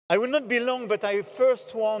I will not be long, but I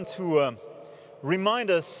first want to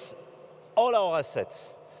remind us all our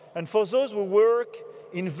assets. And for those who work,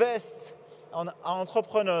 invest, are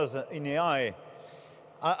entrepreneurs in AI,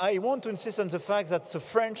 I want to insist on the fact that the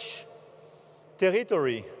French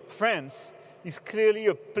territory, France, is clearly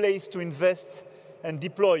a place to invest and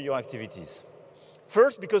deploy your activities.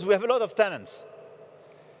 First, because we have a lot of talents.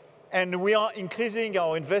 And we are increasing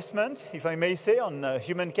our investment, if I may say, on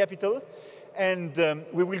human capital. And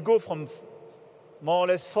we will go from more or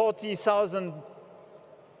less 40,000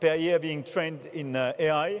 per year being trained in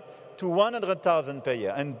AI to 100,000 per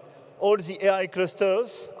year. And all the AI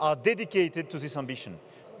clusters are dedicated to this ambition.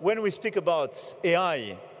 When we speak about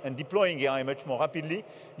AI and deploying AI much more rapidly,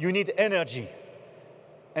 you need energy.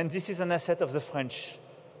 And this is an asset of the French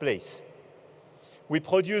place. We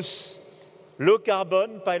produce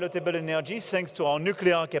low-carbon, pilotable energy thanks to our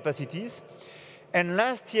nuclear capacities. And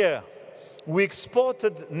last year, we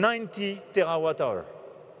exported 90 terawatt-hours.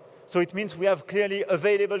 So it means we have clearly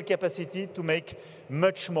available capacity to make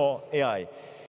much more AI.